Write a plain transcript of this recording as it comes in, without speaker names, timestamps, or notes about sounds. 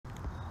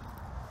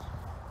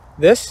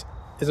This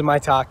is a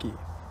Maitake,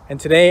 and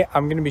today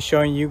I'm going to be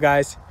showing you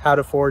guys how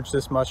to forage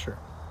this mushroom.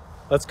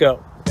 Let's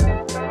go.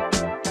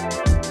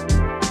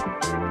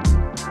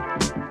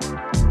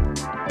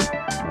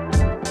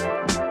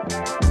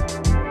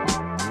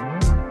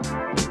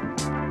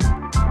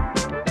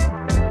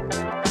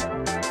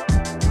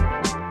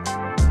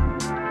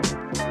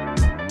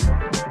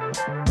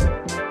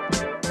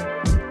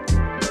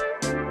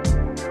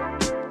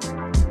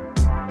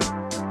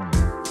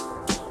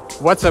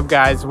 What's up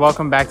guys,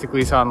 welcome back to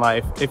Gleese on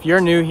Life. If you're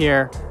new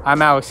here,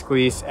 I'm Alex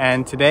Gleese,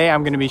 and today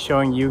I'm going to be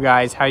showing you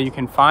guys how you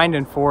can find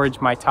and forage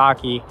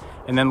Maitake,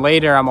 and then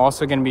later I'm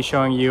also going to be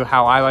showing you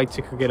how I like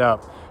to cook it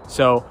up.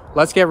 So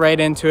let's get right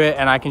into it,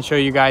 and I can show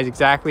you guys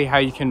exactly how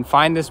you can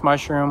find this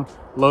mushroom,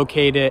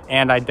 locate it,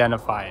 and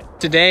identify it.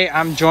 Today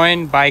I'm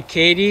joined by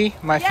Katie,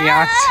 my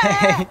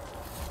fiance,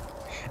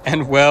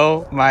 and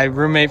Will, my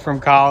roommate from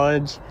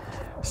college.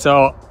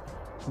 So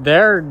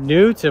they're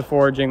new to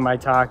foraging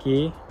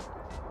Maitake.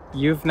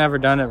 You've never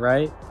done it,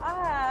 right? I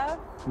have.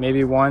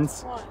 Maybe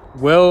once.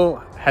 Will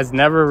has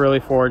never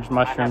really foraged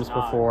mushrooms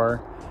before,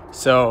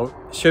 so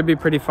it should be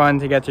pretty fun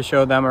to get to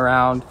show them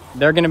around.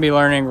 They're going to be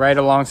learning right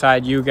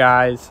alongside you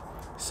guys.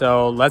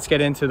 So let's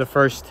get into the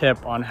first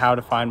tip on how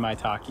to find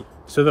Maitake.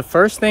 So the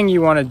first thing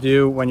you want to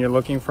do when you're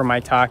looking for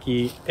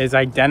Maitake is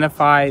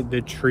identify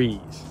the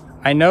trees.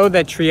 I know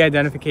that tree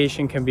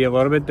identification can be a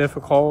little bit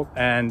difficult,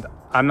 and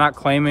I'm not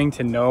claiming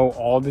to know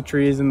all the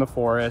trees in the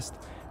forest.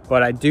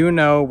 But I do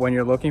know when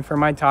you're looking for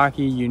Maitake,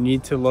 you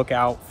need to look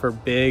out for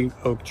big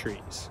oak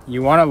trees.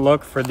 You want to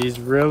look for these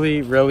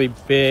really, really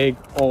big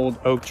old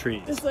oak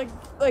trees. It's like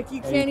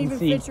you can't even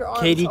fit your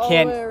arms all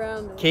the way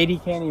around it. Katie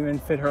can't even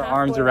fit her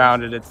arms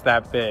around it. It's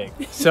that big.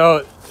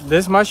 So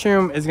this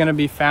mushroom is going to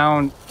be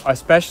found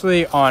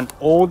especially on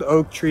old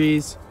oak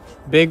trees,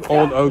 big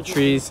old oak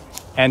trees,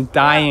 and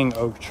dying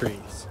oak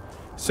trees.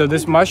 So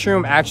this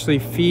mushroom actually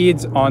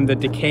feeds on the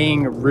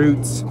decaying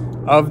roots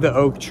of the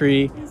oak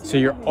tree. So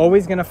you're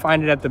always going to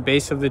find it at the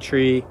base of the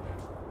tree,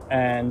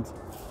 and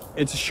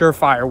it's a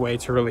surefire way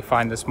to really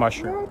find this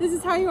mushroom. This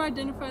is how you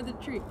identify the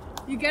tree.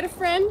 You get a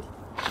friend,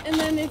 and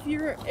then if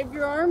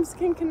your arms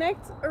can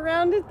connect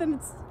around it, then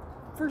it's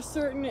for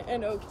certain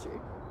an oak tree.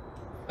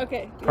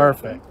 Okay.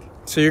 Perfect.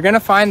 So you're going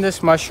to find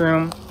this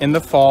mushroom in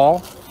the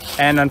fall,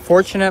 and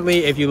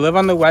unfortunately, if you live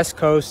on the West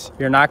Coast,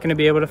 you're not going to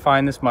be able to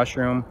find this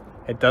mushroom.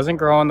 It doesn't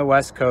grow on the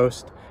West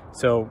Coast.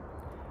 So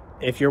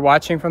if you're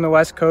watching from the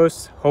West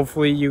Coast,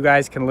 hopefully you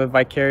guys can live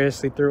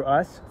vicariously through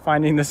us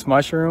finding this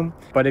mushroom.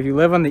 But if you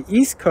live on the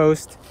East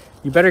Coast,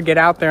 you better get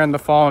out there in the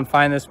fall and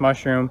find this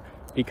mushroom,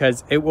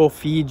 because it will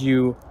feed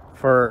you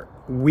for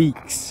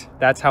weeks.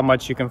 That's how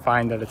much you can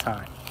find at a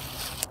time.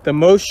 The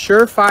most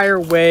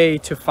surefire way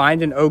to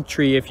find an oak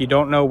tree, if you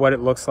don't know what it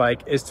looks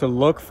like, is to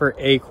look for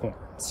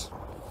acorns.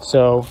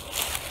 So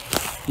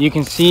you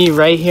can see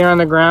right here on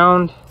the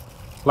ground,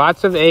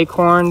 lots of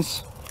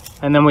acorns.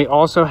 And then we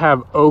also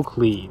have oak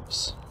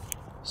leaves.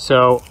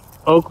 So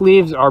oak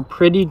leaves are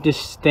pretty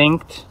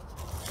distinct.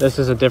 This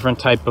is a different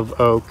type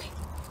of oak.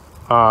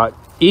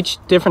 Each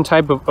different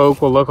type of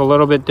oak will look a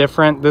little bit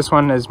different. This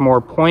one is more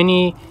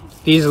pointy.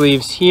 These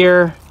leaves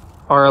here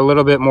are a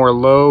little bit more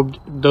lobed.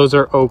 Those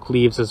are oak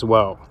leaves as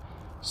well.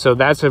 So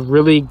that's a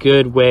really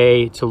good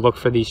way to look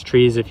for these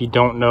trees if you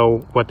don't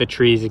know what the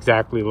trees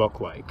exactly look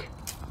like.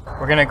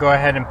 We're gonna go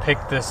ahead and pick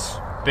this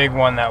big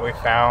one that we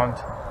found.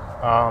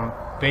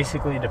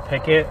 Basically, to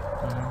pick it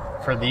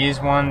for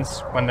these ones,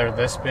 when they're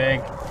this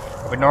big,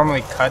 I would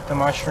normally cut the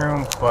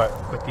mushroom,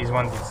 but with these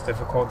ones it's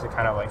difficult to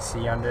kind of like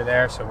see under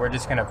there, so we're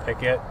just gonna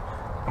pick it.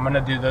 I'm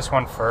gonna do this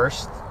one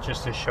first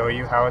just to show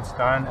you how it's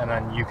done, and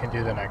then you can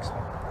do the next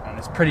one. And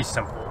it's pretty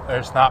simple.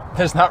 There's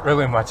not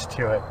really much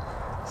to it.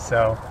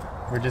 So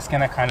we're just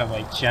gonna kind of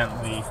like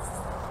gently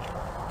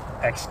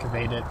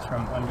excavate it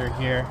from under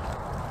here.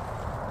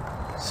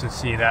 So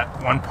see,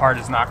 that one part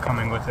is not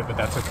coming with it, but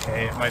that's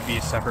okay. It might be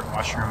a separate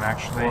mushroom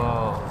actually.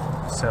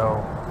 Whoa. So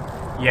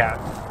yeah,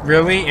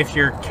 really, if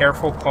you're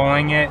careful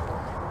pulling it,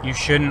 you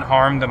shouldn't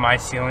harm the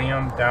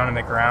mycelium down in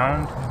the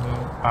ground.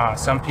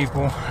 Some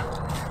people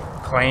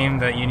claim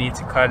that you need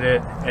to cut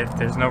it.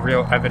 There's no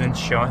real evidence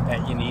showing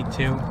that you need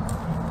to,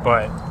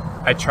 but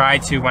I try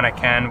to when I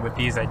can. With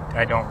these,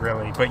 I don't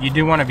really, but you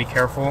do want to be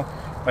careful.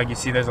 Like you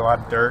see, there's a lot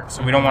of dirt,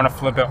 so we don't want to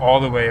flip it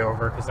all the way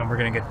over, because then we're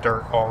going to get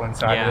dirt all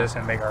inside of this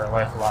and make our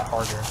life a lot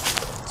harder.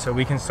 So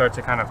we can start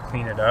to kind of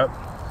clean it up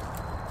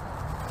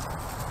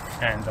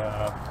and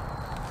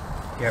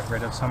get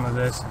rid of some of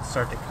this and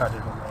start to cut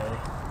it away.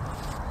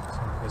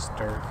 Some of this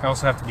dirt. We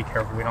also have to be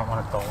careful. We don't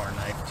want to dull our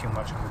knife too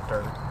much on the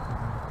dirt.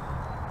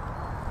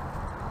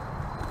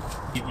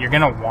 You're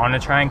going to want to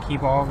try and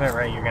keep all of it,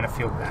 right? You're going to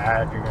feel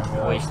bad. You're going to be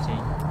like,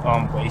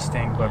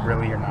 wasting, but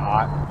really you're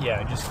not.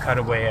 Yeah, just cut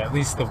away at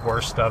least the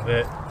worst of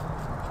it,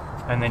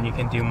 and then you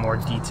can do more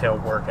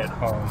detailed work at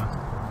home.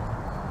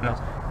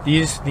 Now,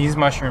 these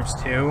mushrooms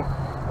too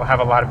will have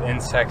a lot of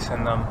insects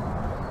in them.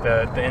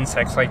 The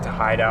insects like to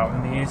hide out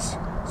in these,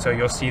 so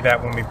you'll see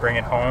that when we bring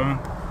it home,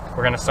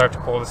 we're gonna start to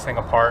pull this thing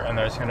apart, and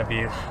there's gonna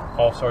be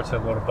all sorts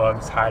of little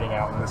bugs hiding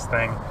out in this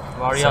thing.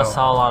 We already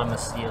saw a lot of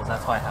mosquitoes.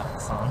 That's why I have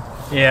this on.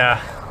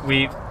 Yeah,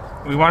 we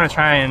want to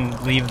try and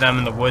leave them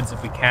in the woods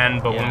if we can,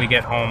 but when we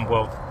get home,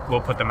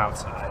 we'll put them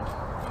outside.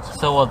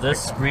 So will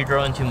this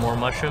regrow into more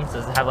mushrooms?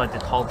 Does it have like the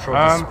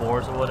cultural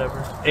spores or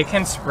whatever? It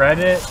can spread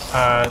it.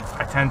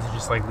 I tend to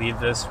just like leave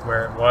this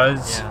where it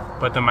was,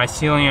 but the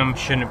mycelium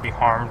shouldn't be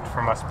harmed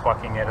from us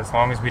plucking it as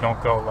long as we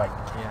don't go like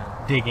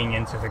digging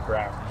into the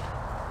ground.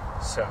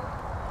 So,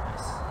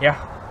 yeah.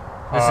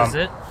 This is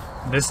it?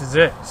 This is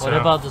it. What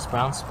about this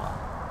brown spot?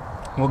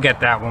 We'll get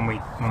that when we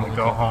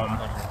go home.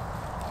 Okay.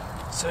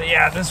 So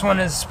yeah, this one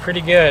is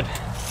pretty good.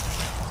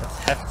 That's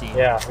hefty.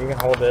 Yeah, you can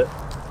hold it.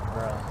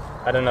 Bro.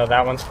 I don't know,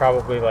 that one's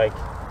probably like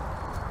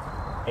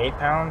 8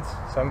 pounds,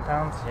 7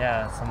 pounds.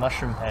 Yeah, it's a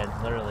mushroom head,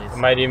 literally. It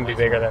might even be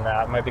bigger than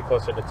that. It might be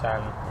closer to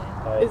 10.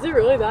 But Is it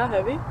really that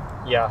heavy?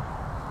 yeah.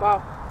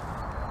 Wow.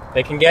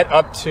 They can get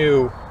up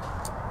to,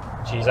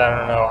 geez, I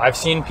don't know. I've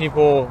seen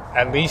people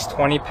at least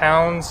 20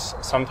 pounds.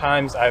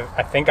 Sometimes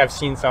I think I've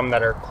seen some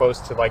that are close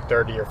to like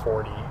 30 or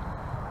 40.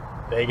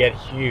 They get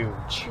huge.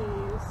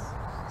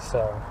 Jeez.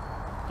 So,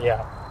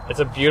 yeah. It's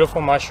a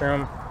beautiful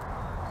mushroom.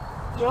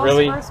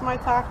 Really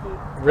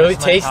Maitake. Really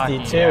Forage tasty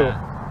Maitake, too.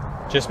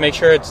 yeah. Just make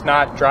sure it's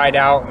not dried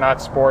out,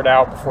 not spored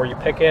out before you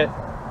pick it.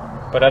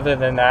 But other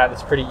than that,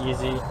 it's pretty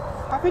easy.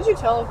 How could you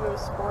tell if it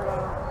was spored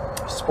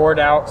out? Spored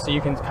out, so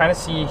you can kind of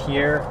see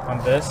here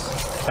on this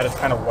that it's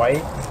kind of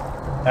white.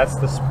 That's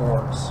the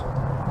spores.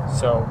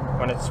 So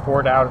when it's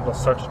spored out, it'll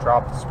start to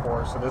drop the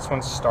spores. So this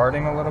one's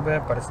starting a little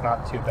bit, but it's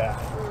not too bad.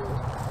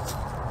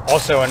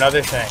 Also,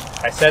 another thing,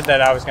 I said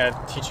that I was going to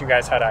teach you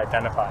guys how to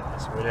identify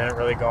this. We didn't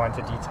really go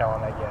into detail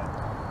on that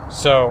yet.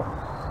 So,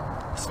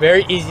 it's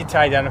very easy to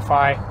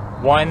identify.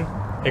 One,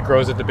 it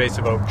grows at the base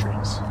of oak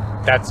trees.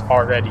 That's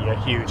already a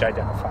huge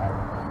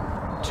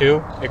identifier.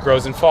 Two, it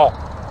grows in fall.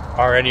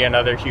 Already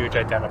another huge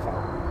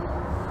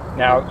identifier.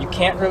 Now, you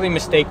can't really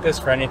mistake this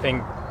for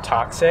anything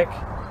toxic,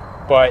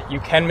 but you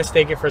can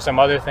mistake it for some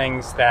other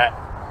things that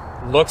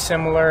look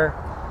similar,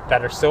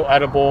 that are still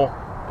edible,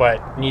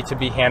 but need to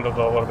be handled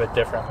a little bit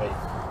differently.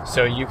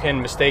 So you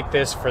can mistake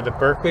this for the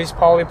Berkeley's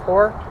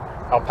polypore.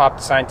 I'll pop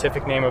the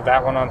scientific name of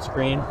that one on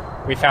screen.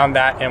 We found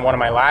that in one of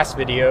my last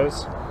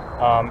videos.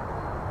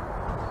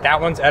 That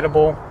one's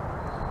edible,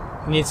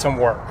 needs some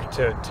work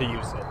to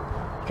use it.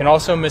 You can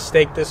also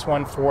mistake this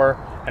one for,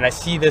 and I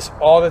see this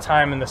all the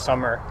time in the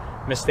summer,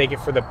 mistake it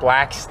for the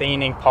black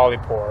staining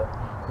polypore,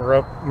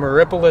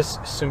 Mycology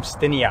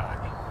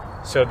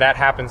substinii. So that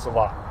happens a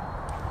lot.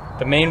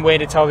 The main way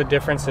to tell the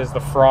difference is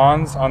the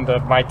fronds on the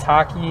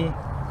Maitake,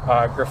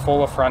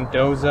 Grifola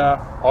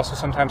frondosa, also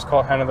sometimes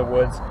called hen of the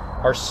woods,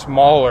 are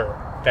smaller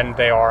than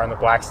they are on the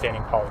black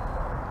staining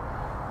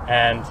polypore.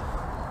 And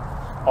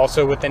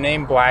also with the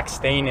name black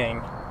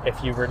staining,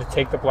 if you were to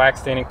take the black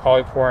staining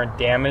polypore and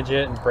damage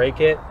it and break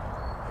it,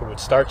 it would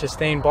start to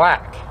stain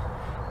black.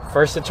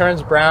 First it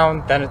turns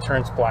brown, then it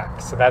turns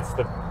black. So that's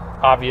the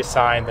obvious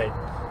sign that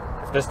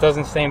if this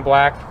doesn't stain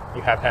black,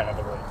 you have hen of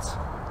the woods.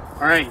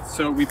 All right,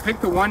 so we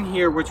picked the one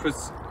here, which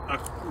was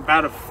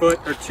about a foot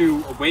or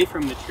two away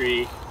from the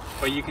tree,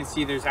 but you can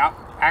see there's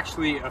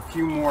actually a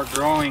few more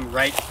growing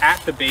right at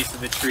the base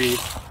of the tree,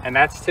 and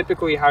that's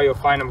typically how you'll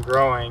find them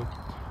growing.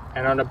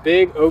 And on a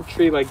big oak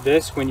tree like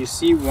this, when you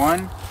see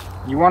one,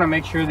 you want to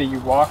make sure that you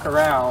walk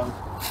around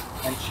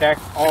and check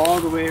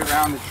all the way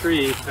around the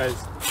tree, because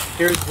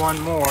here's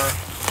one more,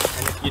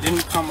 and if you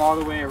didn't come all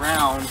the way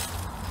around,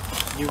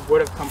 you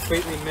would have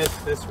completely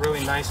missed this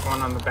really nice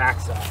one on the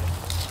backside.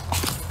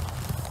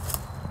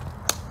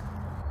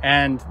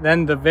 And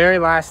then the very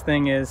last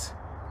thing is,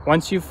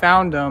 once you've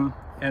found them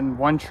in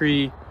one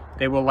tree,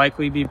 they will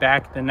likely be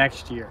back the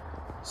next year.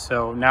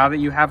 So now that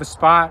you have a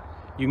spot,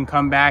 you can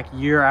come back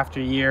year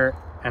after year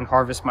and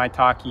harvest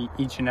Maitake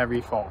each and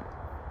every fall.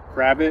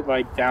 Grab it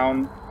like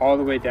down, all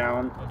the way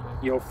down.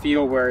 You'll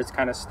feel where it's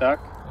kind of stuck,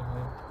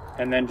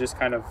 and then just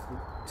kind of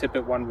tip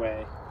it one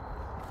way.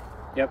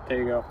 Yep, there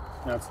you go.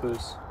 Now it's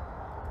loose.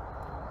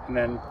 And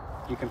then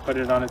you can put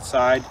it on its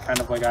side, kind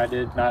of like I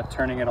did, not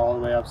turning it all the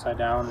way upside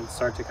down, and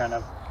start to kind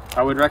of,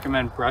 I would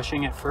recommend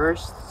brushing it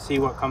first, see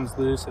what comes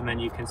loose, and then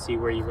you can see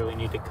where you really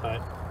need to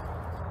cut.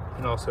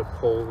 And also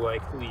pull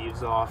like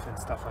leaves off and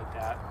stuff like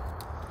that.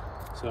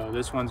 So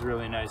this one's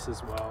really nice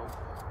as well.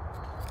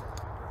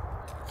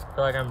 I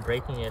feel like I'm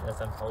breaking it as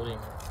I'm holding it.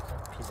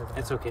 A piece of it.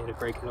 It's okay to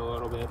break it a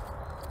little bit.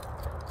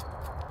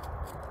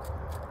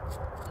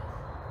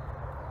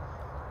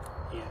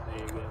 Yeah, there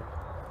you go.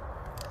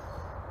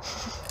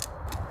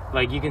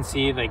 Like you can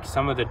see like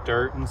some of the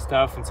dirt and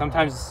stuff, and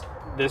sometimes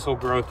this will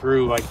grow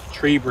through like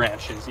tree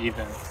branches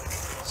even.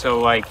 So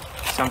like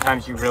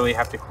sometimes you really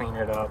have to clean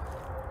it up.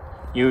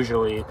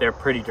 Usually they're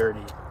pretty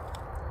dirty.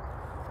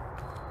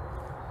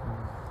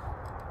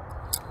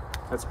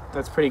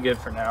 That's pretty good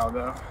for now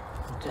though.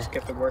 Just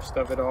get the worst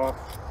of it off.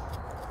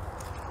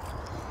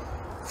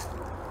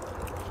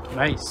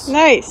 Nice.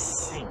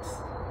 Nice. Thanks.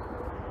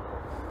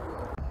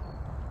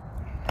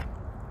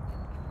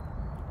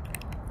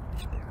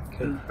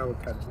 Okay, I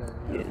would cut it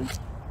there. Yeah.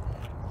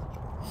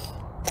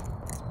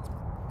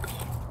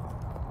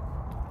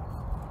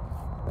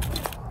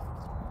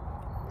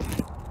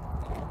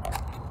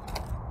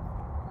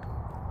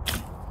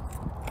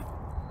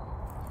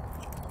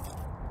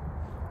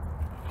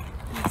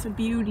 It's a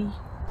beauty.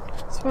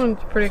 This one's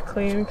pretty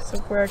clean because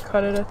of where I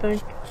cut it, I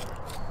think.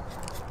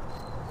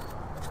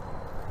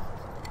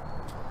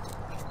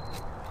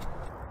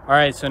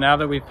 Alright, so now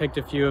that we've picked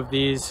a few of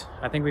these,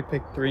 I think we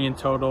picked 3 in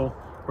total.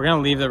 We're going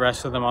to leave the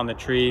rest of them on the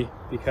tree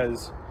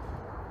because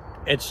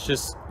it's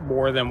just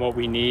more than what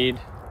we need.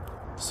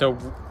 So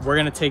we're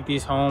going to take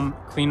these home,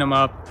 clean them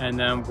up, and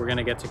then we're going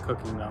to get to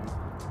cooking them.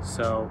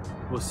 So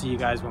we'll see you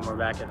guys when we're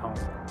back at home.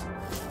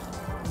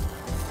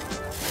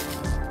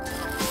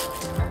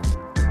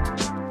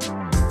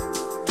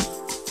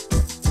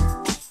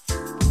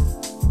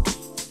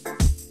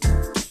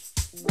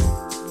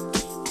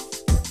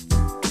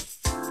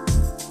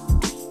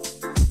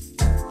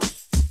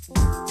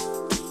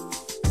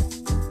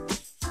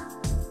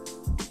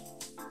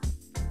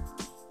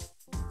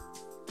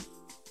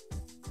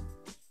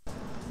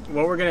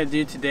 What we're going to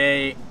do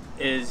today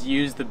is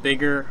use the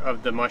bigger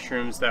of the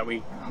mushrooms that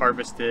we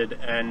harvested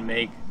and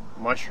make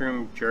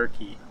mushroom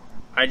jerky.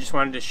 I just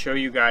wanted to show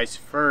you guys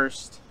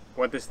first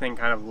what this thing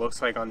kind of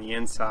looks like on the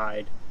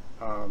inside,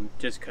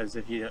 just because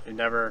if you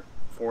never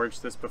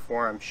foraged this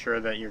before, I'm sure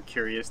that you're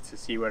curious to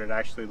see what it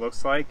actually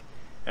looks like.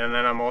 And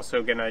then I'm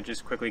also going to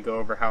just quickly go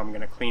over how I'm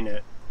going to clean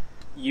it.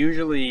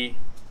 Usually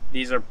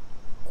these are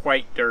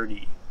quite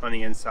dirty on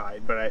the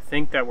inside, but I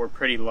think that we're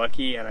pretty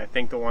lucky, and I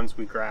think the ones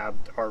we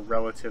grabbed are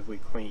relatively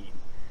clean.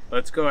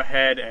 Let's go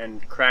ahead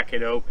and crack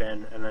it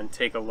open and then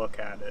take a look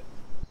at it.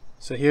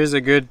 So here's a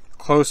good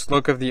close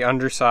look of the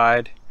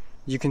underside.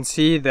 You can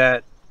see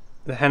that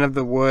the hen of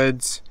the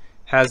woods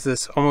has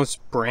this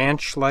almost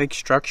branch-like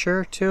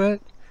structure to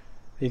it.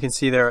 You can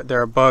see there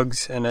are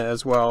bugs in it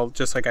as well,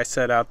 just like I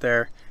said out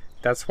there.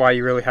 That's why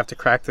you really have to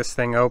crack this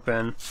thing open.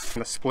 I'm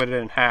gonna split it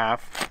in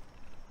half.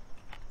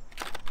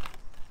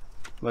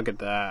 Look at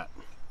that.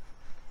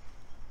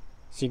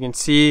 So you can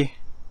see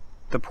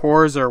the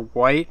pores are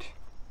white,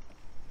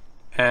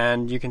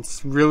 and you can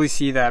really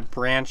see that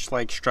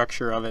branch-like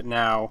structure of it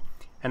now.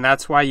 And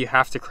that's why you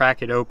have to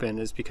crack it open,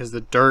 is because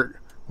the dirt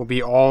will be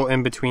all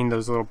in between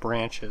those little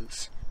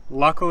branches.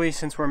 Luckily,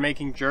 since we're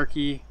making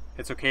jerky,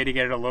 it's okay to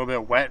get it a little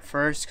bit wet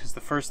first, because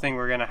the first thing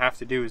we're gonna have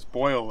to do is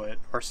boil it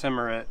or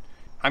simmer it.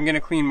 I'm gonna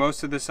clean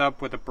most of this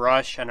up with a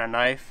brush and a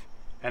knife,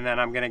 and then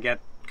I'm gonna get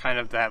kind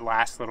of that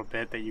last little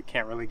bit that you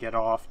can't really get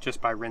off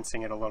just by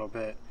rinsing it a little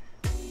bit.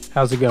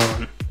 How's it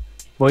going?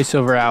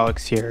 Voiceover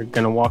Alex here,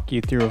 gonna walk you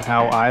through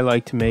how I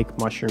like to make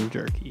mushroom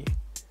jerky.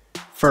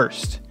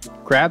 First,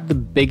 grab the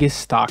biggest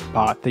stock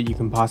pot that you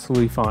can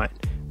possibly find,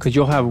 because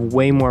you'll have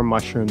way more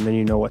mushroom than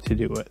you know what to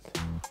do with.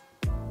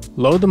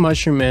 Load the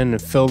mushroom in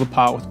and fill the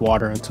pot with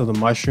water until the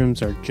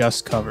mushrooms are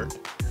just covered.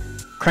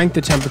 Crank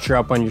the temperature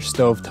up on your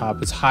stove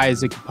top as high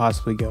as it can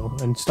possibly go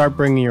and start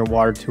bringing your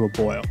water to a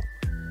boil.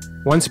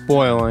 Once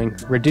boiling,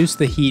 reduce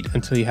the heat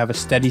until you have a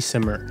steady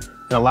simmer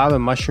and allow the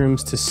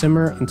mushrooms to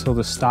simmer until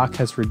the stock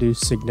has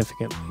reduced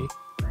significantly.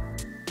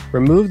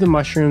 Remove the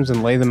mushrooms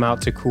and lay them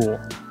out to cool,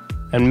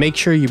 and make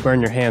sure you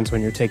burn your hands when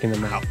you're taking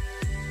them out.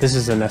 This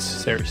is a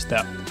necessary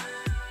step.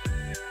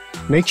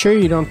 Make sure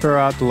you don't throw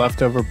out the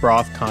leftover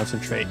broth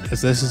concentrate,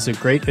 as this is a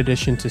great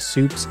addition to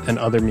soups and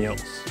other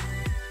meals.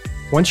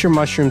 Once your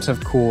mushrooms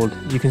have cooled,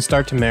 you can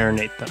start to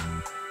marinate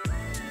them.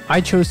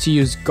 I chose to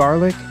use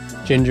garlic,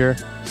 ginger,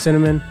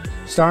 cinnamon,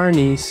 star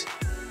anise,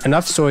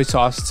 enough soy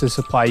sauce to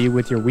supply you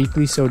with your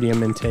weekly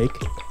sodium intake,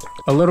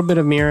 a little bit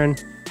of mirin,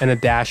 and a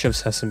dash of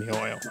sesame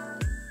oil.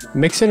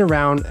 Mix it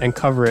around and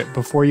cover it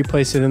before you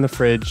place it in the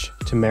fridge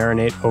to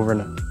marinate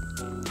overnight.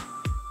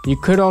 You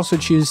could also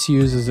choose to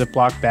use a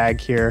Ziploc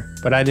bag here,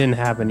 but I didn't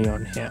have any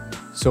on hand,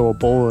 so a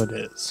bowl it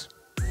is.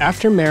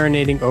 After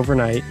marinating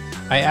overnight,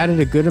 I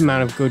added a good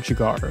amount of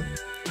gochujang.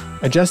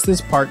 Adjust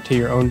this part to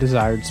your own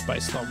desired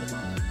spice level.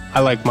 I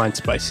like mine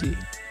spicy.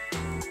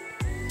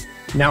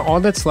 Now all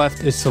that's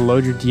left is to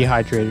load your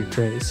dehydrator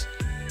trays.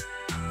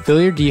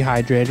 Fill your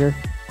dehydrator,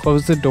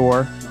 close the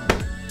door,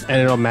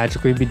 and it'll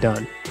magically be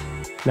done.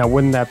 Now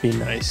wouldn't that be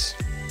nice?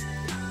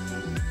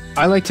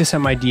 I like to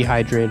set my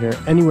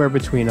dehydrator anywhere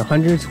between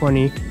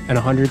 120 and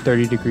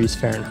 130 degrees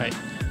Fahrenheit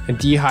and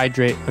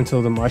dehydrate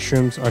until the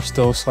mushrooms are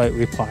still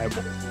slightly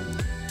pliable.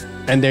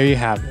 And there you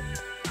have it.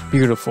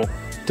 Beautiful,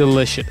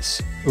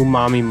 delicious,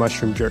 umami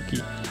mushroom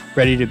jerky,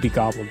 ready to be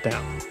gobbled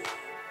down.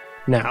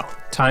 Now,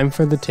 time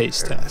for the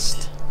taste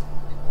test.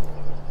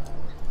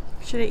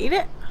 Should I eat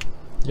it?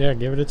 Yeah,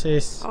 give it a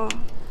taste. Oh,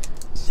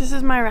 this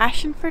is my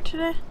ration for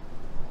today.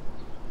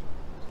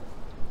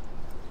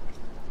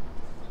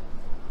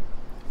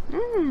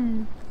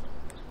 Mmm.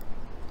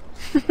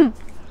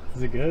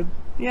 Is it good?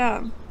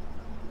 Yeah.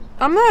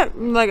 I'm not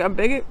like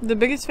the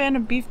biggest fan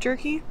of beef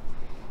jerky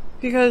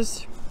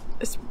because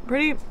it's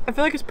pretty, I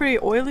feel like it's pretty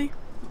oily.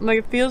 Like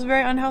it feels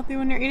very unhealthy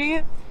when you're eating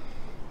it.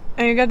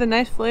 And you get the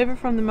nice flavor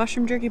from the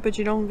mushroom jerky, but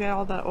you don't get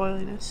all that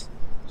oiliness.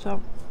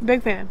 So,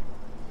 big fan.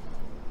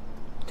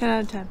 10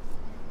 out of 10.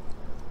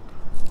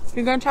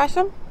 You gonna try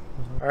some?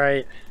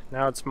 Alright,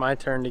 now it's my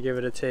turn to give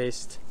it a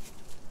taste.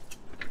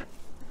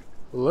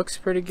 Looks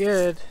pretty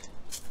good.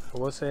 I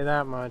will say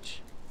that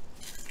much.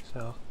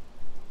 So.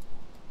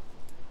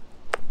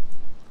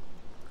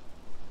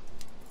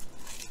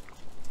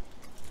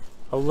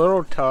 a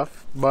little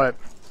tough, but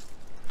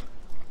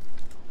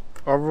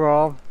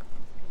overall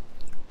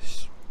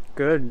it's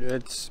good.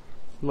 It's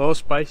a little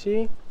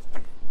spicy,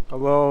 a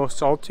little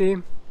salty,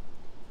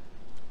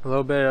 a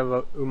little bit of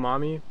a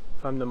umami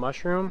from the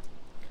mushroom.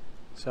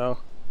 So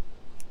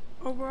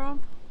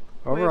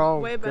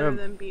Overall way better good.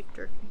 than beef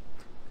jerky.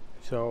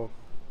 So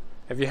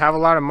if you have a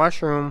lot of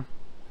mushroom,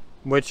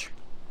 which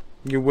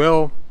you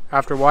will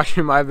after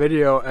watching my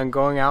video and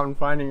going out and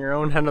finding your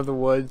own hen of the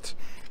woods,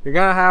 you're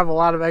gonna have a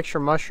lot of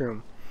extra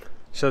mushroom.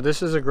 So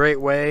this is a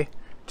great way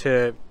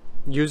to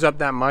use up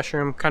that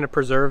mushroom, kind of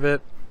preserve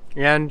it,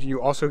 and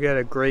you also get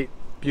a great,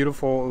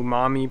 beautiful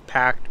umami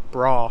packed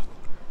broth,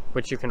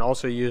 which you can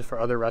also use for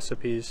other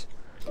recipes.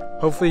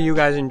 Hopefully you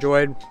guys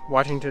enjoyed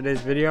watching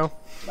today's video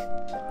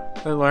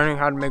and learning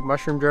how to make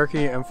mushroom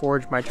jerky and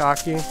Forage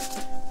Maitake.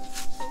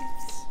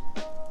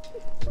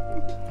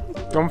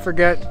 Don't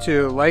forget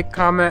to like,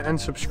 comment, and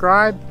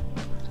subscribe.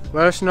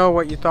 Let us know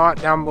what you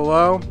thought down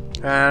below,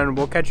 and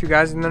we'll catch you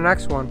guys in the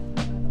next one.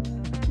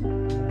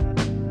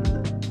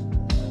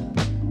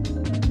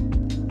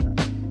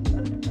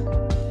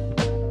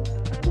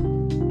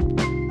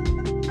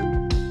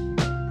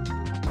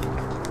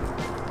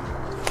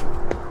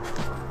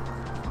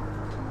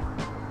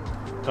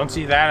 Don't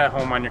see that at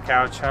home on your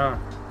couch, huh?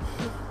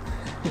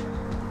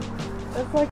 That's like